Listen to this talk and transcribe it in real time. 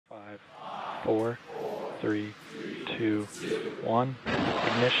4, 3, 2, 1.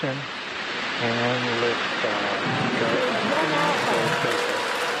 Ignition and liftoff.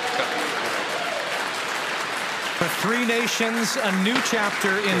 For three nations, a new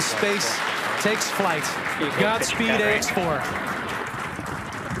chapter in space takes flight. Godspeed, AX4.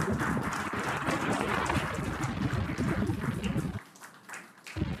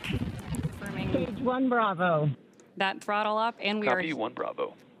 Stage 1 Bravo. That throttle up, and we Copy, are 1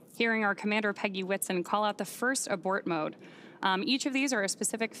 Bravo. hearing our commander, Peggy Whitson, call out the first abort mode. Each of these are a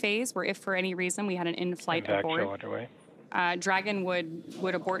specific phase where if for any reason we had an in-flight abort, underway. Dragon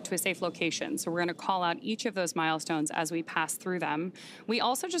would abort to a safe location. So we're going to call out each of those milestones as we pass through them. We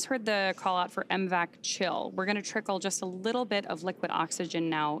also just heard the call out for MVAC chill. We're going to trickle just a little bit of liquid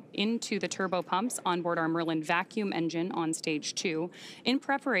oxygen now into the turbo pumps on board our Merlin vacuum engine on stage 2 in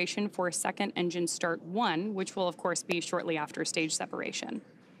preparation for second engine start 1, which will of course be shortly after stage separation.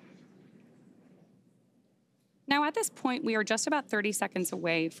 Now, at this point, we are just about 30 seconds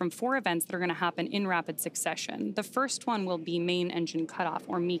away from 4 events that are going to happen in rapid succession. The first one will be main engine cutoff,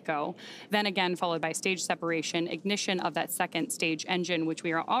 or MECO, then again followed by stage separation, ignition of that second stage engine, which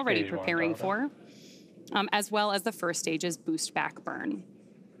we are already preparing for, as well as the first stage's boost back burn.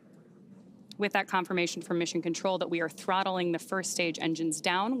 With that confirmation from Mission Control that we are throttling the first stage engines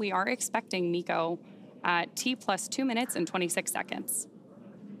down, we are expecting MECO at T plus 2 minutes and 26 seconds.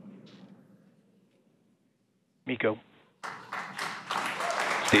 MECO.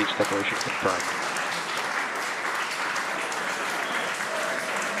 Stage separation confirmed.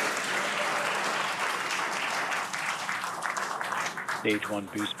 Stage 1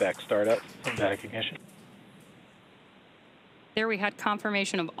 boost back startup and back ignition. There we had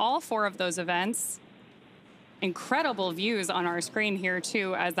confirmation of all 4 of those events. Incredible views on our screen here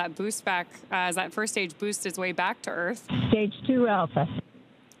too as that boost back, as that first stage boosts its way back to Earth. Stage 2 Alpha.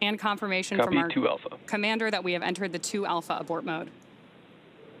 And confirmation Copy, from our 2 Alpha. commander that we have entered the 2 Alpha abort mode.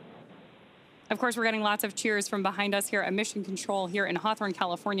 Of course, we're getting lots of cheers from behind us here at Mission Control here in Hawthorne,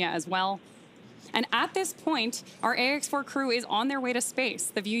 California as well. And at this point, our AX4 crew is on their way to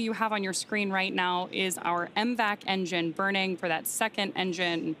space. The view you have on your screen right now is our MVAC engine burning for that second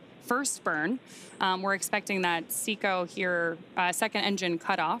engine first burn. We're expecting that SECO here, second engine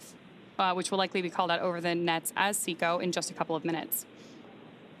cutoff, which will likely be called out over the nets as SECO in just a couple of minutes.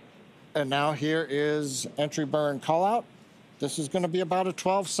 And now here is entry burn call out. This is going to be about a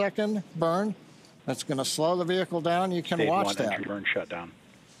 12-second burn. That's going to slow the vehicle down. You can watch that. Entry burn shutdown.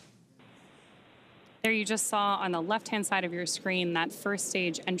 There you just saw on the left-hand side of your screen that first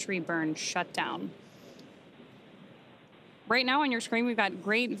stage entry burn shutdown. Right now on your screen, we've got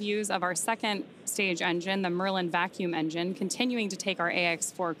great views of our second stage engine, the Merlin vacuum engine, continuing to take our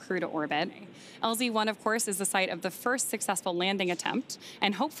AX4 crew to orbit. LZ-1, of course, is the site of the first successful landing attempt,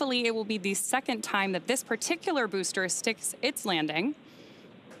 and hopefully it will be the second time that this particular booster sticks its landing.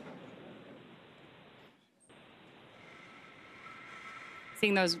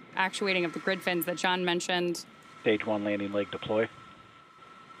 Seeing those actuating of the grid fins that John mentioned. Stage 1 landing leg deploy.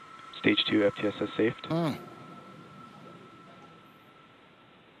 Stage 2 FTSS safed.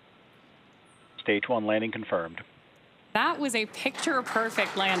 Stage 1 landing confirmed. That was a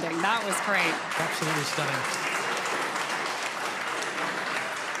picture-perfect landing. That was great. Absolutely stunning.